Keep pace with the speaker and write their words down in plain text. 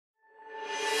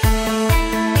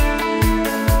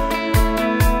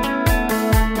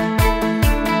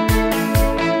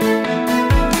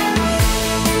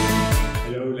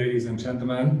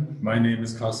my name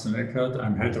is Carsten Eckardt.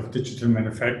 I'm head of digital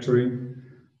manufacturing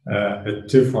at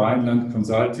TÜV Rheinland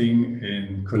Consulting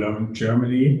in Cologne,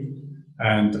 Germany.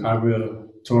 And I will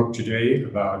talk today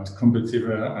about competitive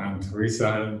and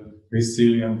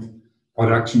resilient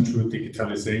production through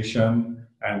digitalization,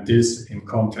 and this in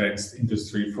context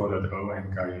Industry 4.0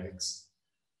 and GAIA-X.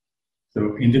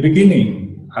 So in the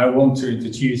beginning, I want to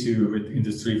introduce you with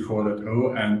Industry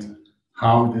 4.0 and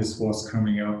how this was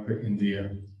coming up in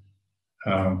the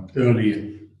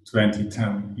early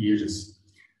 2010 years.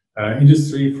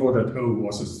 Industry 4.0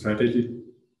 was a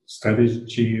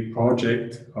strategy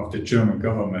project of the German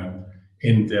government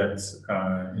in its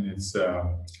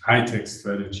high-tech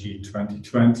strategy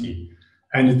 2020.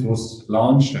 And it was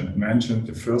launched and mentioned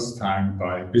the first time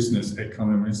by business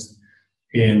economists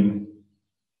in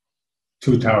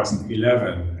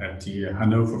 2011 at the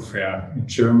Hanover Fair in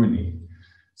Germany.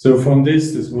 So from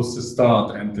this was the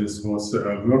start, and this was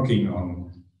working on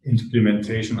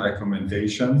implementation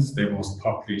recommendations. They was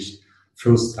published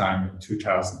first time in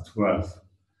 2012.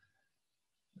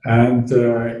 And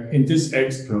in this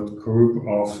expert group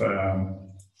of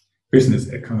business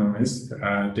economists,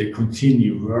 they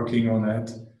continue working on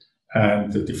it,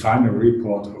 and the final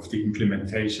report of the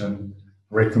implementation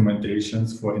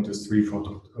recommendations for Industry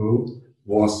 4.0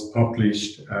 was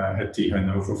published at the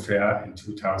Hanover Fair in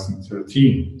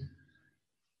 2013.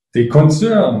 The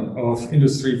concern of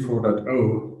Industry 4.0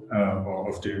 or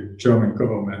of the German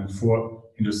government for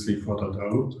Industry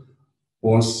 4.0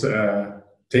 was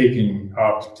taking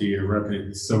up the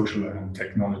rapid social and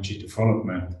technology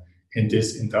development in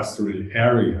this industrial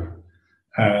area,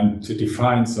 and to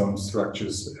define some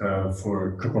structures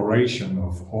for cooperation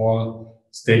of all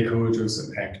stakeholders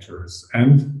and actors,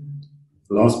 and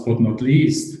last but not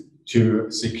least, to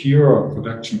secure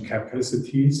production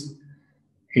capacities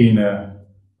in a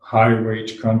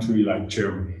high-wage country like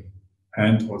Germany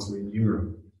and also in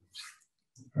Europe.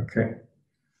 Okay.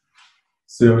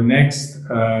 So next,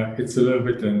 it's a little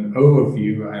bit an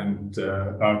overview and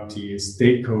about the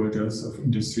stakeholders of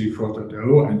Industry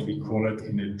 4.0, and we call it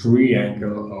in a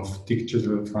triangle of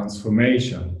digital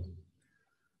transformation.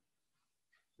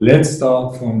 Let's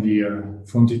start from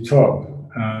the top.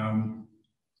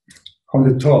 On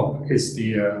the top is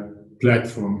the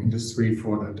platform Industry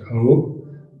 4.0.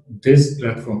 This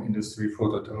platform Industry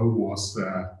 4.0 was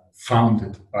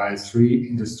founded by 3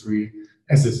 industry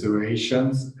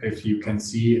associations, if you can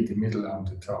see in the middle on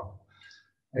the top.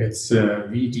 It's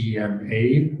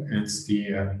VDMA, it's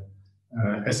the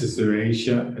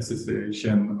Association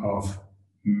of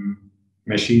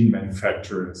Machine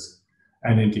Manufacturers.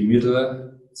 And in the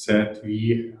middle,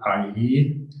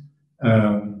 ZVIE,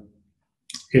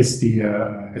 is the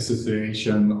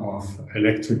Association of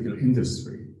Electrical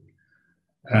Industry.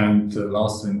 And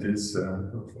last in this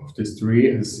of these 3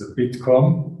 is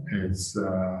Bitkom. It's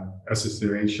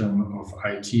Association of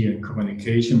IT and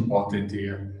Communication, but in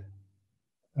the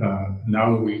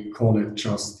now we call it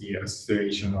just the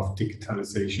Association of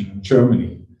Digitalization in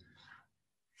Germany.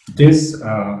 This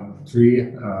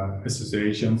 3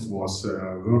 associations was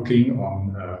working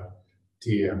on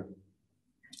the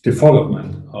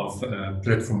development of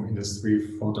platform Industry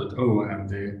 4.0, and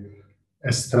they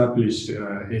established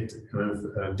it with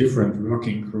different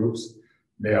working groups.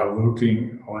 They are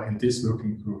working, or in these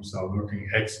working groups are working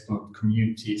expert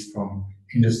communities from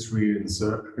industry and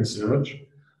research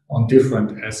on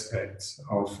different aspects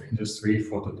of Industry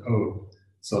 4.0,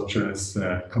 such as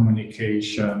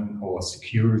communication or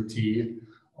security,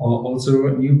 or also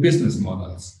new business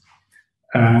models.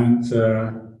 And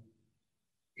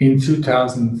in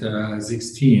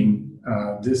 2016,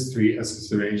 these 3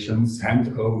 associations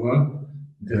hand over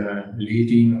the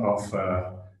leading of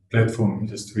platform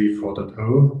Industry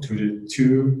 4.0 to the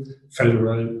 2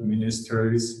 federal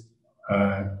ministries,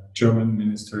 German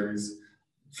ministries.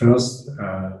 First,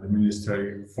 the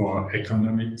Ministry for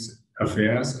Economic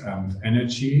Affairs and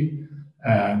Energy,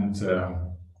 and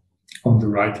on the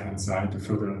right-hand side, the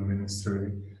Federal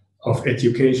Ministry of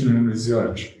Education and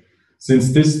Research.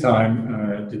 Since this time,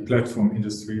 the platform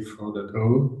Industry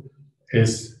 4.0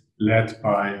 is led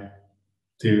by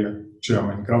the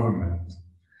German government.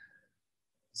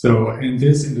 So in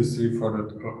this Industry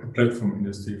 4.0, platform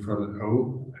Industry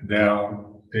 4.0,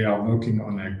 they are working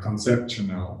on a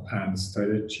conceptual and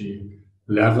strategy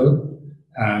level,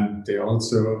 and they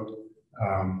also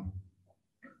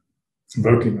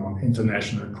working on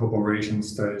international cooperation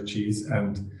strategies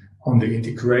and on the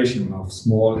integration of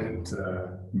small and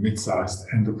mid-sized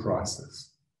enterprises.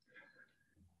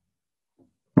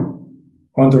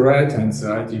 On the right-hand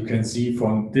side, you can see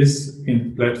from this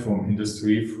platform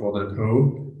Industry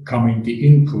 4.0 coming the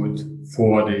input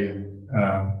for the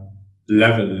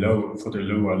for the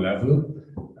lower level.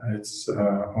 It's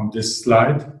on this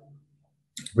slide,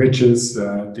 which is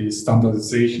the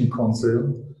Standardization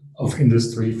Council of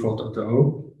Industry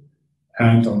 4.0,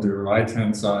 and on the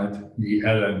right-hand side, the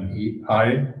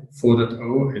LNEI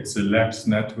 4.0. It's a Labs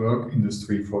Network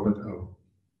Industry 4.0.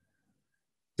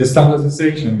 The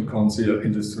Standardization Council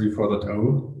Industry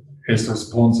 4.0 is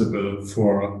responsible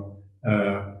for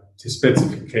the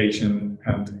specification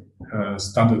and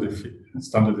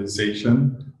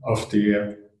standardization of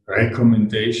the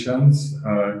recommendations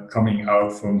coming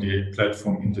out from the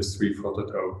platform Industry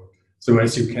 4.0. So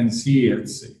as you can see,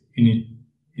 it's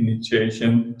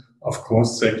initiation of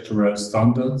cross-sectoral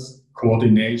standards,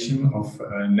 coordination of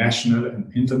national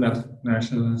and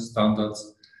international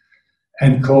standards,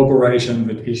 and cooperation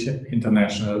with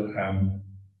international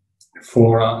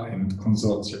fora and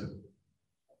consortia.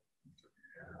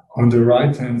 On the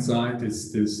right-hand side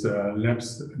is this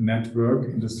Labs Network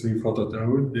Industry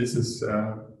 4.0. This is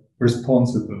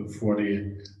responsible for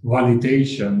the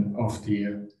validation of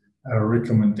the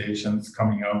recommendations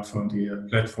coming out from the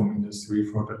platform Industry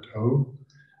 4.0.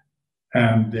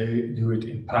 And they do it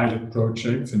in pilot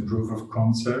projects and proof of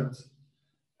concept.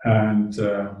 And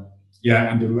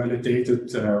and the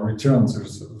validated returns of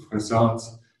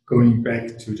results going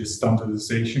back to the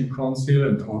Standardization Council,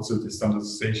 and also the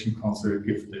Standardization Council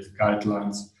gives the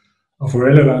guidelines of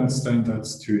relevant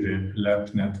standards to the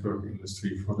Lab Network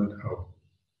Industry 4.0.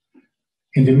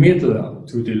 In the middle,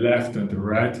 to the left and the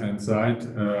right-hand side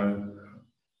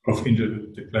of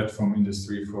the platform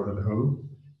Industry 4.0,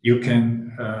 you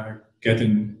can get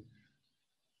an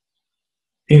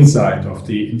insight of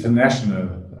the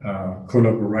international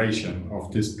collaboration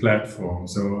of this platform.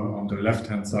 So on the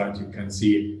left-hand side, you can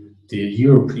see the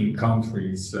European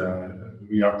countries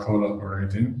we are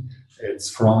collaborating. It's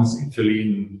France,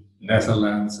 Italy,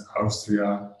 Netherlands,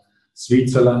 Austria,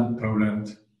 Switzerland,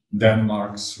 Poland,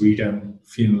 Denmark, Sweden,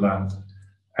 Finland,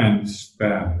 and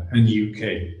Spain, and UK.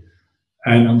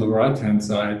 And on the right-hand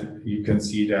side, you can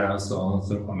see there's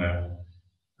also on a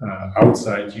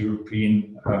outside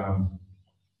European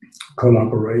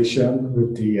collaboration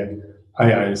with the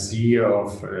IIC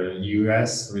of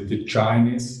US, with the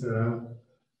Chinese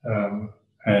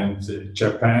and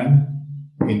Japan,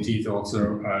 indeed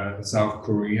also South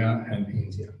Korea and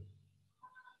India.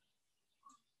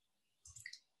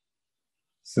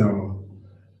 So,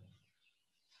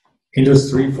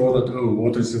 Industry 4.0,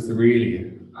 what is it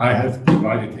really? I have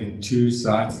divided in two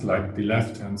sides, like the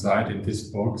left-hand side in this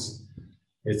box.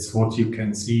 It's what you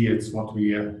can see, it's what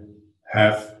we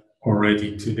have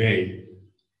already today.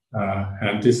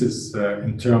 And this is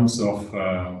in terms of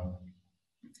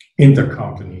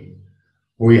intercompany.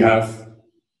 We have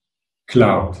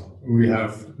cloud, we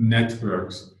have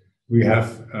networks, we have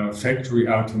factory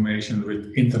automation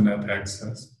with internet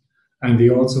access, and we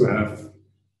also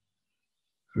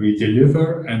we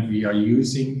deliver and we are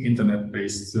using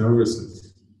internet-based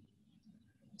services.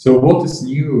 So what is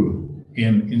new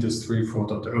in Industry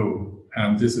 4.0?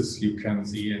 And this is, you can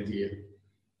see in the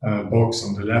box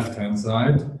on the left-hand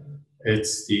side.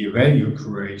 It's the value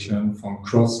creation from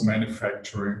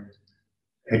cross-manufacturing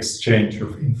exchange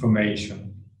of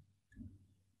information.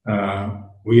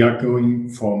 We are going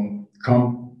from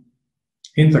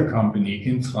intercompany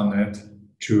intranet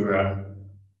to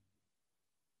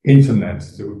internet,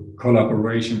 to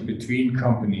collaboration between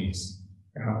companies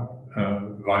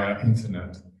via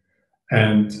internet.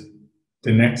 And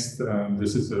the next,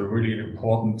 this is a really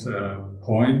important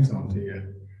point on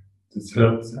the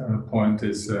third point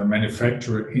is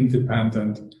manufacturer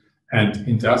independent and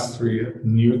industry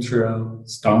neutral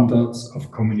standards of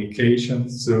communication,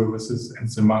 services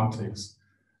and semantics.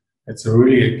 It's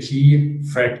really a key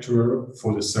factor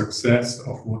for the success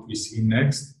of what we see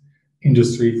next,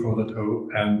 Industry 4.0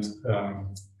 and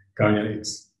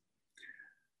GAIA-X.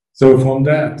 So from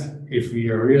that, if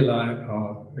we realize,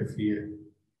 or if we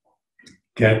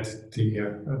get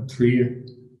the 3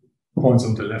 points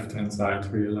on the left-hand side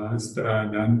realized,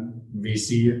 then we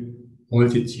see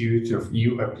multitude of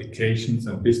new applications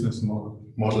and business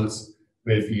models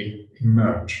will be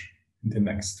emerge in the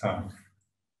next time.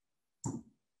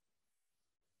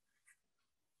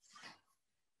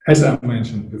 As I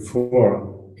mentioned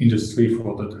before, Industry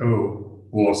 4.0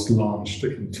 was launched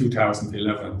in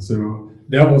 2011. So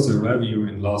there was a review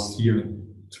in last year in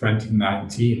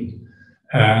 2019,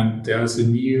 and there's a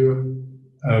new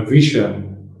vision,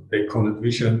 they call it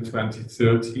Vision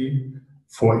 2030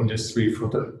 for Industry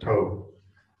 4.0.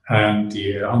 And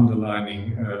the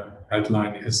underlining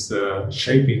headline is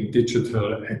shaping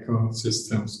digital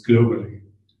ecosystems globally.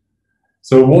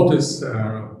 So what is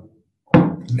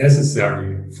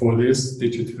necessary for these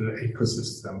digital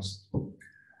ecosystems.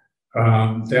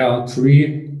 There are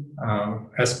three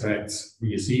aspects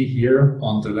we see here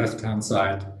on the left-hand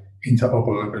side: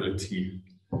 interoperability.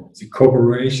 The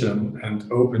cooperation and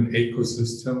open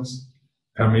ecosystems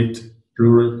permit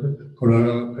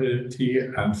plurality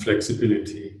and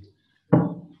flexibility.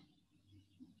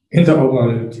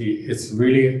 Interoperability is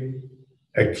really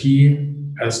a key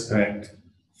aspect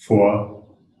for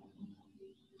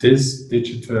these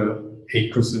digital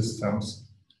ecosystems.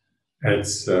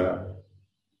 It's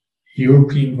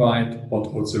European-wide, but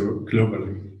also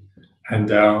globally. And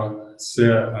there are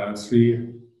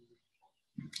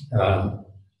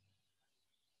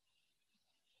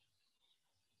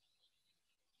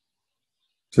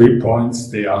three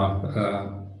points. They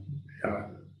are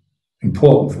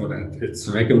important for that. It's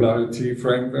regulatory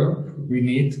framework we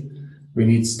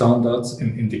need standards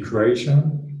in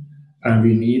integration, and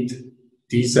we need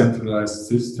decentralized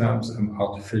systems and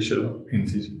artificial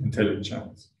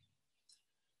intelligence.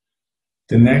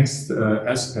 The next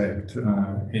aspect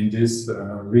in this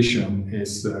vision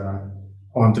is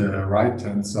on the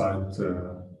right-hand side,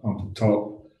 on the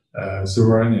top,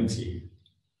 sovereignty.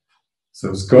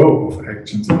 So scope of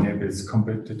actions enables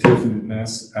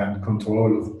competitiveness and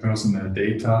control of personal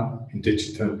data in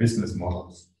digital business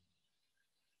models.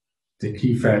 The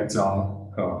key facts are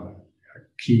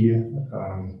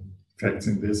facts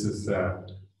in this is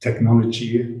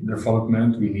technology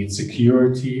development. We need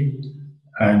security,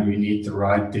 and we need the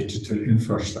right digital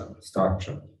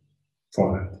infrastructure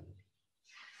for that.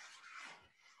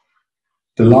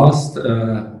 The last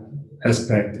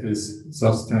aspect is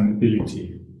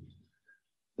sustainability.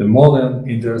 The modern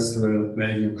industrial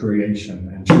value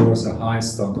creation ensures a high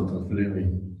standard of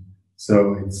living.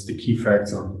 So it's the key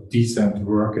facts of decent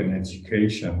work and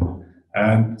education.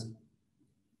 And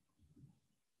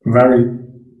very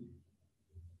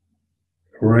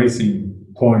raising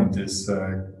point is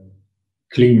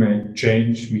climate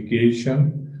change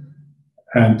mitigation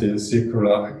and the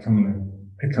circular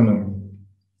economy.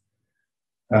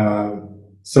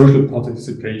 Social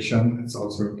participation is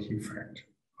also a key fact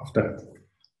of that.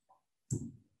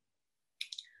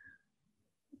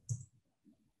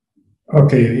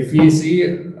 Okay, if we see,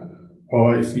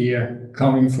 or if we are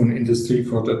coming from Industry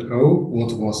 4.0,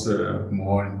 what was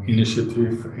more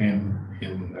initiative in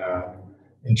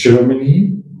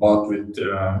Germany, but with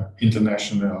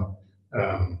international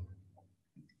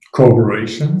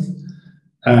cooperations,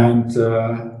 and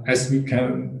as we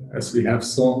have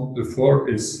seen before,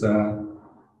 is the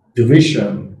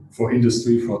vision for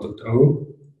Industry 4.0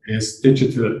 is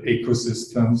digital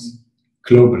ecosystems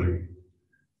globally.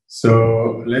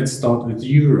 So let's start with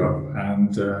Europe,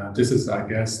 and this is, I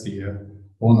guess,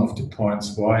 one of the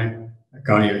points why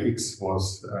GAIA-X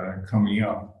was coming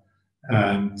up.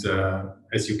 And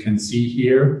as you can see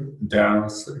here,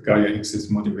 GAIA-X is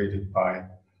motivated by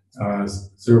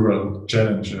several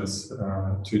challenges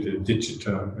to the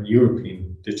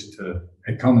European digital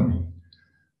economy.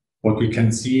 What we can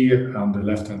see on the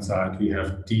left-hand side, we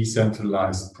have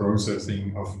decentralized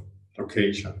processing of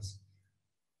locations,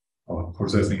 or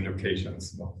processing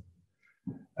locations.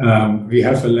 We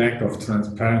have a lack of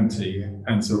transparency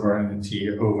and sovereignty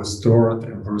over stored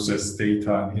and processed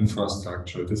data and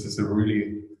infrastructure. This is a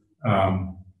really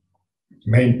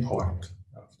main point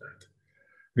of that.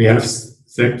 We have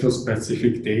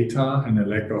sector-specific data and a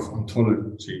lack of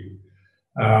ontology.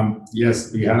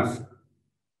 Yes, we have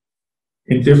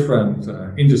in different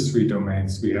industry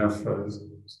domains, we have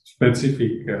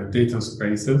specific data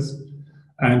spaces,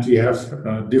 and we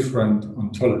have different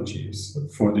ontologies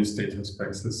for these data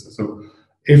spaces. So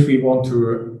if we want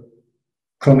to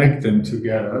connect them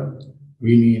together,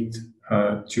 we need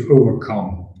to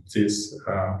overcome this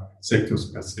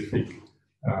sector-specific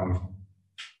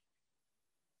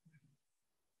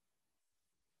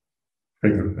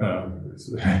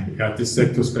this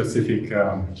sector-specific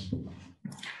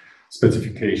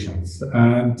specifications.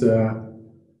 And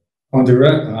on the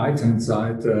right-hand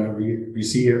side, we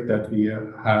see that we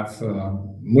have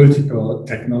multiple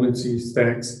technology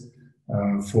stacks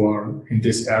in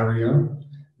this area.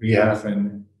 We have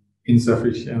an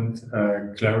insufficient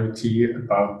clarity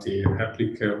about the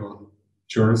applicable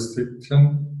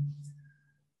jurisdiction.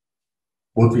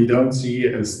 What we don't see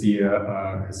is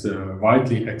is a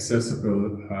widely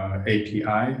accessible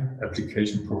API,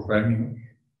 application programming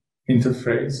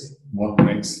interface, what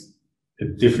makes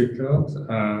it difficult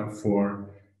for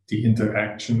the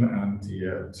interaction and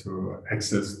to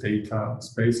access data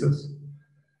spaces.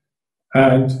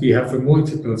 And we have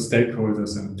multiple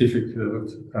stakeholders and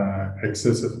difficult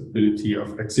accessibility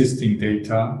of existing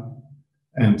data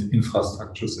and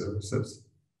infrastructure services.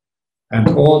 And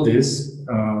all this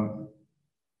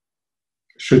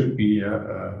should be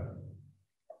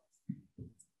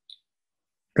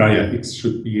GAIA-X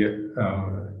should be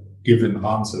given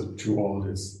answer to all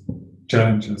these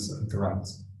challenges and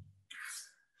threats.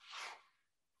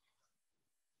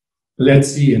 Let's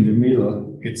see in the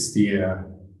middle, it's the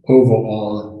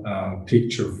overall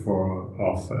picture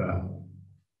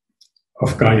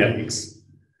of GAIA-X.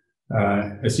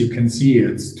 As you can see,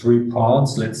 it's 3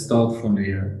 parts. Let's start from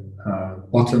the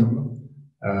bottom.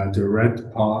 The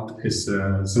red part is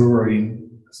sovereign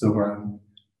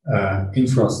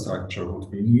infrastructure, what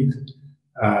we need.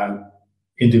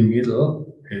 In the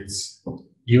middle, it's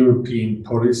European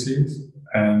policies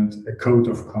and a code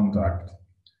of conduct.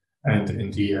 And in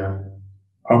the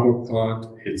upper part,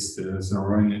 it's the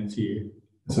sovereign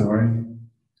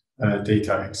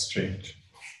data exchange.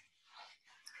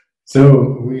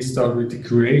 So we start with the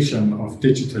creation of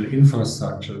digital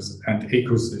infrastructures and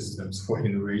ecosystems for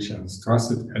innovations,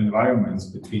 trusted environments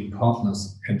between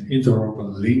partners, and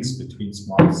interoperable links between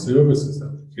smart services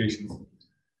applications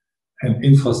and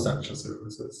infrastructure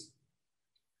services.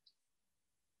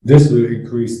 This will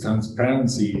increase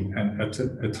transparency and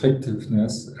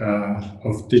attractiveness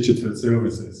of digital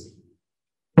services.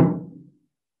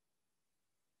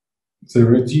 The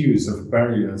reduce of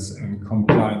barriers and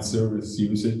compliant service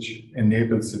usage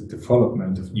enables the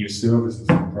development of new services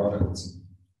and products.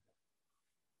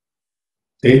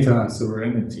 Data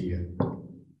sovereignty,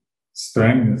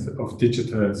 strength of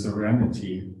digital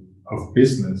sovereignty of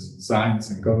business, science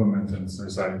and government and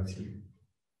society.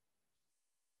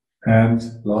 And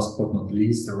last but not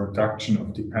least, the reduction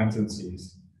of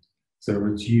dependencies, the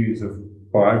reduce of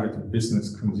private and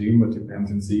business consumer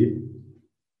dependency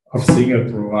of single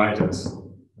providers,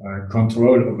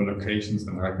 control over locations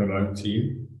and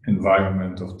regularity,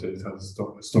 environment of data,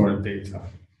 stored data.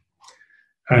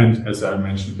 And as I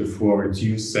mentioned before,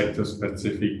 reduce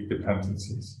sector-specific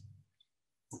dependencies.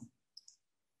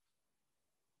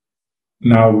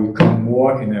 Now we come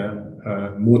more in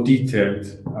a more detailed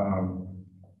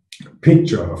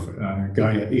picture of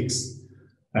GAIA-X.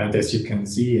 And as you can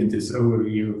see in this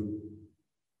overview,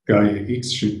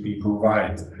 GAIA-X should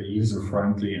provide a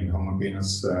user-friendly and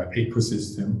homogeneous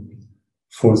ecosystem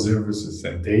for services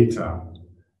and data.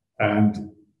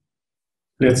 And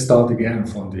let's start again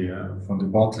from the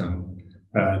bottom.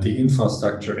 The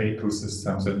infrastructure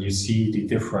ecosystems, and you see the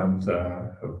different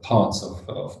parts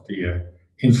of the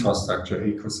infrastructure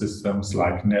ecosystems,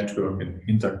 like network and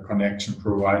interconnection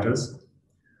providers.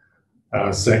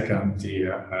 Second,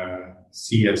 the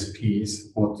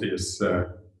CSPs, what is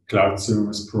cloud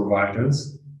service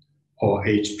providers, or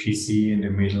HPC in the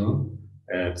middle.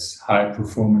 It's high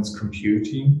performance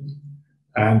computing.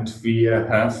 And we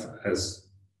have, as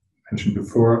mentioned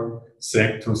before,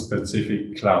 sector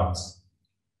specific clouds.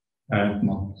 And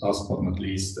last but not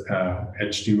least,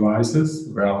 edge devices,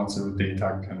 where also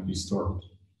data can be stored.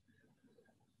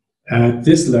 At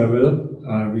this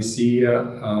level, we see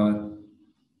on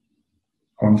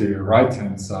the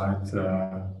right-hand side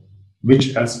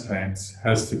which aspects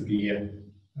has to be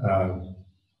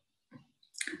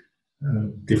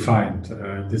defined.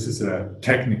 This is a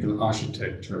technical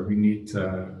architecture. We need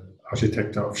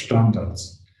architecture of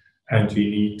standards, and we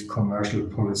need commercial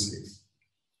policies.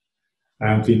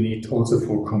 And we need also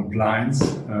for compliance,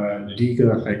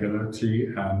 legal,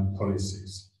 regulatory, and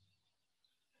policies.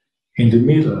 In the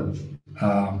middle,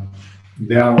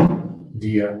 there are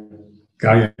the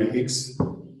GAIA-X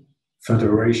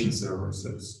federation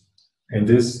services. In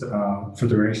this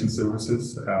federation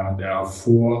services, there are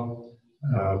 4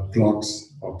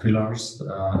 blocks or pillars,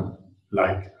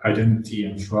 like identity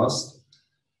and trust,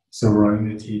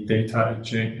 sovereignty, data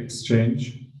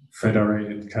exchange,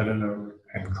 federated catalog,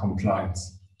 and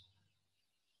compliance.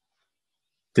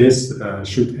 This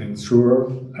should ensure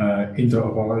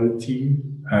interoperability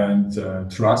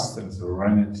and trust and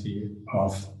sovereignty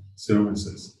of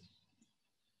services.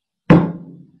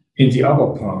 In the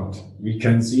upper part, we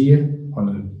can see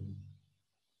on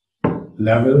a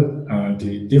level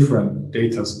the different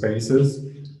data spaces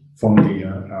from the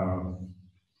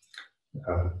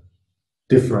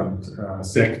different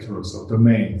sectors or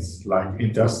domains, like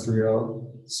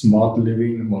industrial, smart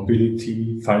living,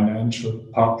 mobility, financial,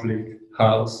 public,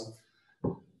 health,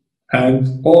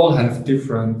 and all have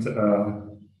different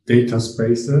data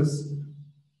spaces,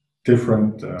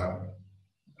 different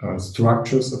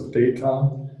structures of data,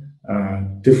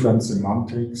 different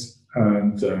semantics,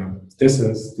 and this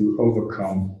has to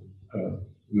overcome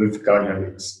with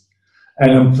GAIA-X.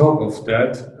 And on top of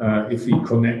that, if we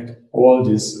connect all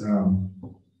these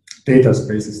data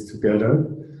spaces together,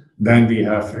 then we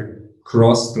have a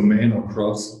cross-domain or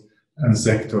cross and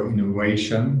sector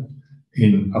innovation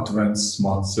in advanced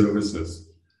smart services.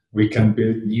 We can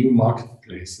build new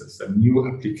marketplaces and new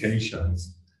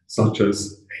applications such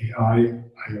as AI,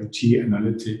 IoT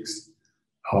analytics,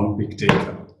 or big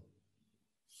data.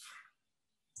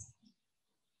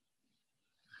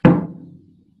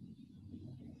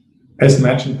 As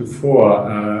mentioned before,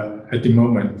 at the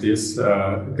moment, this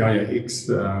GAIA-X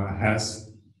has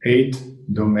 8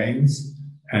 domains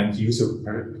and user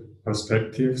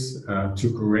perspectives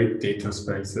to create data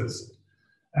spaces.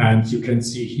 And you can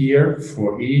see here,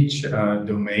 for each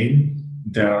domain,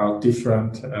 there are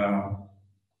different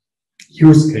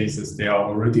use cases. They are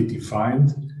already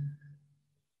defined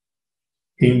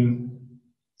in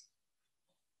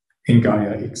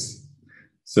GAIA-X.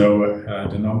 So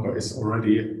the number is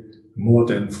already more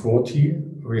than 40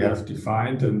 we have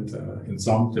defined, and in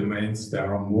some domains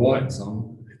there are more, in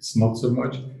some it's not so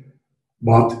much.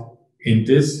 But in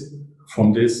this,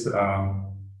 from this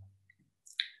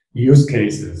use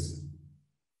cases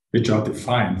which are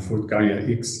defined for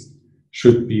GAIA-X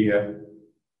should be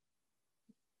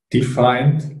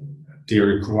defined the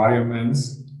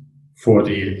requirements for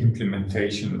the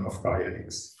implementation of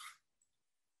GAIA-X,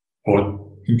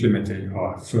 or implementation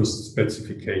or first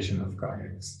specification of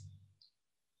GAIA-X.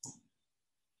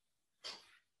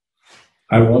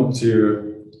 I want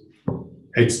to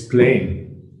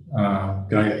explain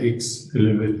GAIA-X a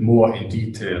little bit more in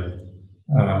detail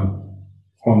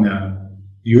on a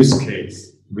use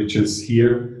case, which is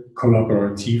here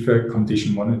collaborative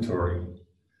condition monitoring.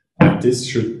 And this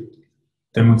should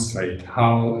demonstrate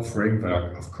how a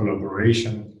framework of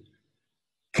collaboration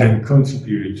can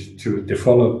contribute to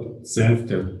develop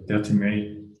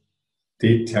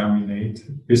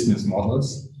self-determinate business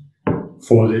models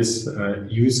for this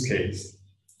use case.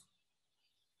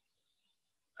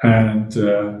 And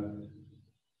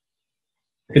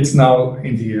it's now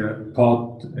in the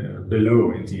part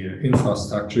below, in the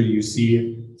infrastructure, you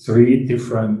see 3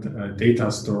 different data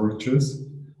storages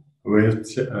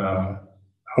which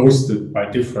hosted by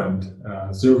different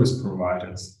service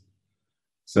providers.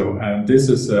 So, and this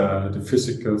is the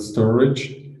physical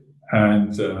storage,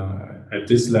 and at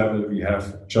this level we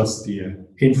have just the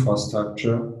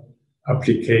infrastructure,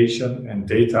 application and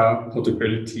data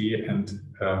portability, and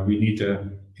we need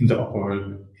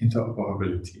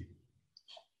interoperability.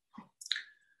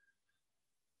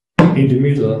 In the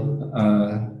middle,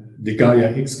 the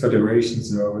GAIA-X Federation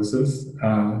services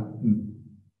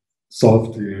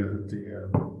solve the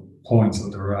points on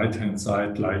the right-hand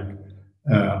side, like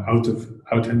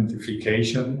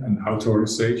authentication and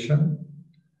authorization,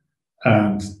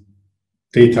 and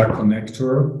data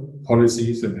connector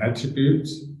policies and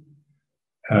attributes.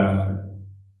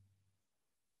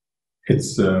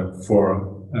 It's for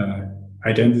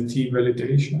identity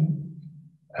validation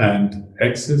and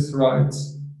access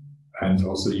rights, and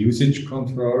also usage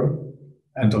control,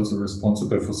 and also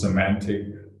responsible for semantic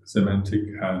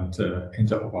and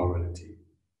interoperability.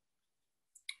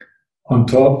 On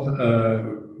top,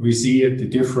 we see the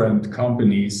different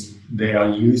companies, they are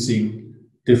using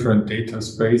different data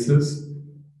spaces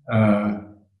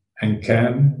and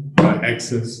can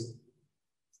access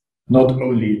not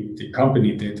only the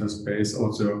company data space,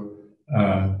 also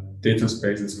data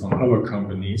spaces from other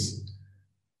companies,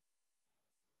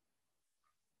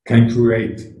 can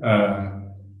create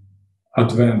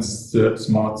advanced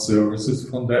smart services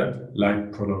from that,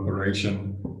 like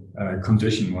collaboration,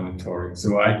 condition monitoring.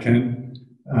 So I can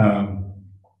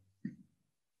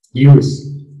use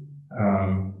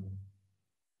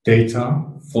data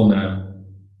from a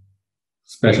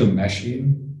special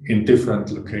machine in different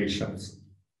locations.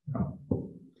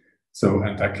 So,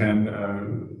 and I can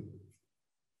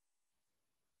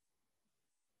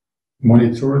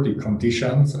monitor the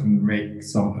conditions and make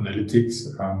some analytics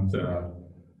and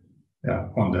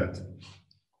on that.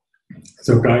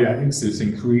 So GAIA-X is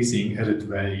increasing added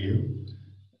value,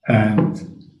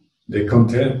 and the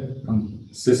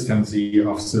consistency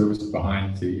of service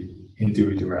behind the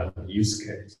individual use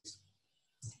case.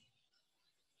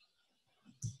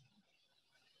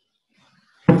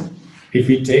 If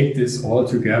we take this all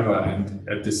together, and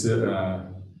at the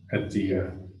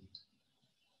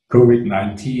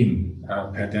COVID-19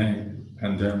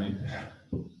 pandemic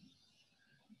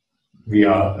we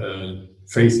are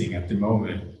facing at the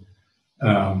moment,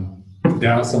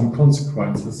 there are some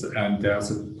consequences, and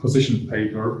there's a position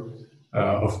paper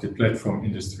of the Platform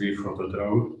Industry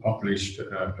 4.0 published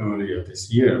earlier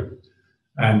this year,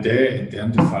 and they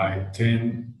identify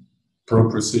 10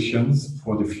 propositions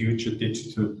for the future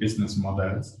digital business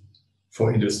models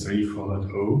for Industry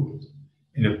 4.0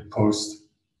 in a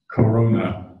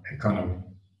post-corona economy.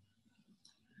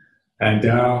 And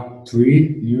there are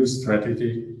three new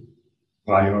strategic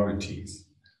priorities.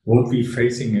 What we're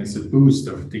facing is a boost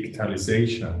of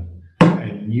digitalization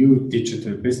and new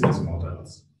digital business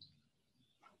models.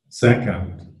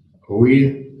 Second,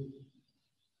 we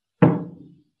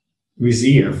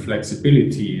see a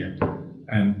flexibility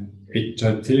and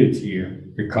agility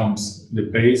becomes the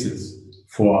basis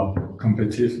for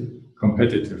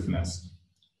competitiveness.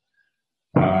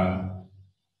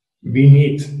 We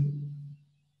need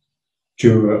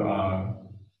to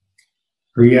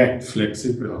react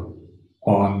flexibly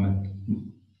on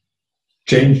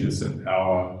changes in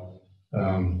our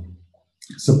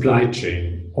supply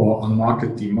chain or on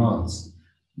market demands.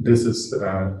 This is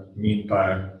meant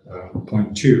by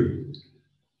point 2.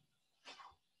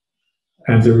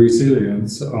 And the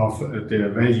resilience of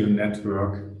the value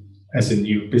network as a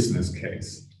new business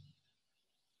case.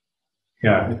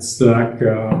 Yeah, it's like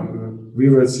we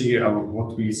will see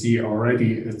what we see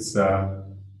already. It's a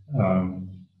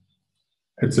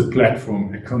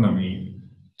platform economy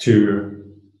to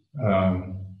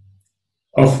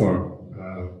offer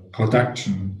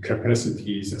production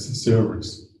capacities as a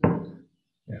service.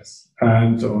 Yes,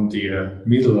 and on the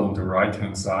middle, on the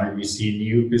right-hand side, we see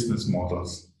new business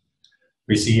models.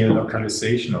 We see a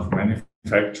localization of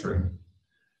manufacturing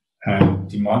and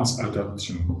demands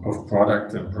adoption of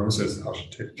product and process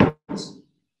architectures.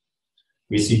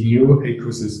 We see new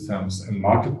ecosystems and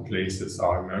marketplaces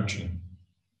are emerging.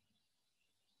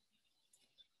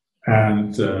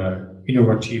 And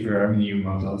innovative revenue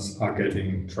models are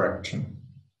getting traction.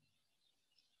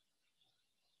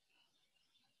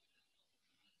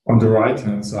 On the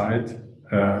right-hand side,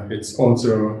 it's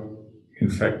also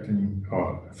affecting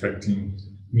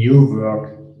new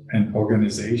work and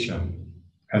organization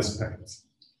aspects.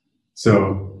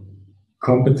 So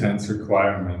competence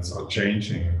requirements are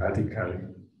changing radically.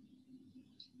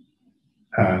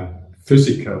 And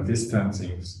physical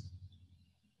distancing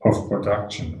of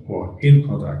production or in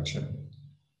production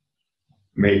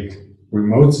make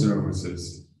remote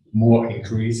services more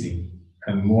increasing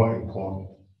and more important.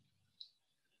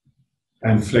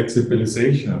 And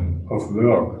flexibilization of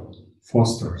work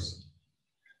fosters.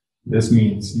 This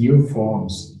means new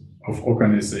forms of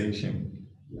organization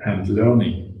and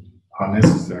learning are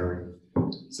necessary.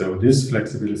 So this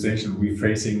flexibilization we're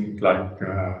facing like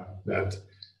that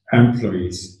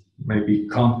employees maybe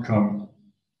can't come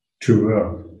to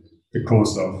work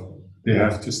because of they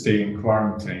have to stay in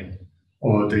quarantine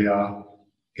or they are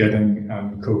getting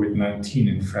COVID-19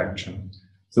 infection.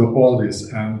 So all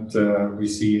this, and we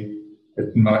see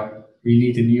that we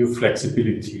need a new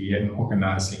flexibility in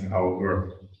organizing our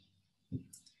work.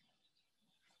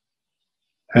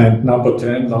 And number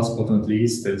 10, last but not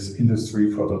least, is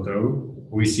Industry 4.0.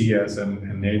 We see as an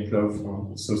enabler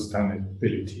for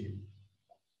sustainability.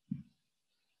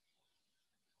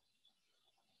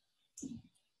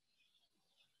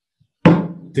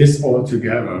 This all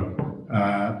together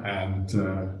and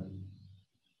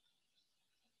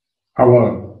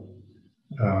our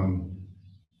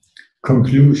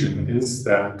conclusion is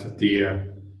that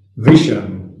the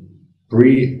vision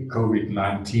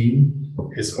pre-COVID-19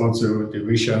 is also the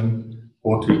vision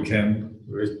what we can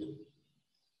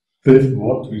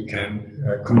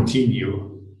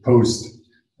continue post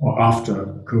or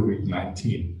after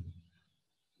COVID-19.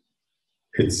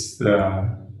 It's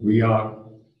we are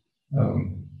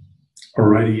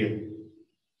already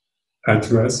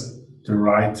address the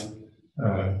right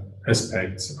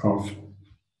aspects of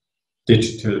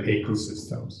digital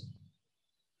ecosystems.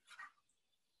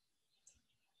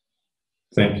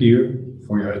 Thank you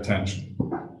for your attention.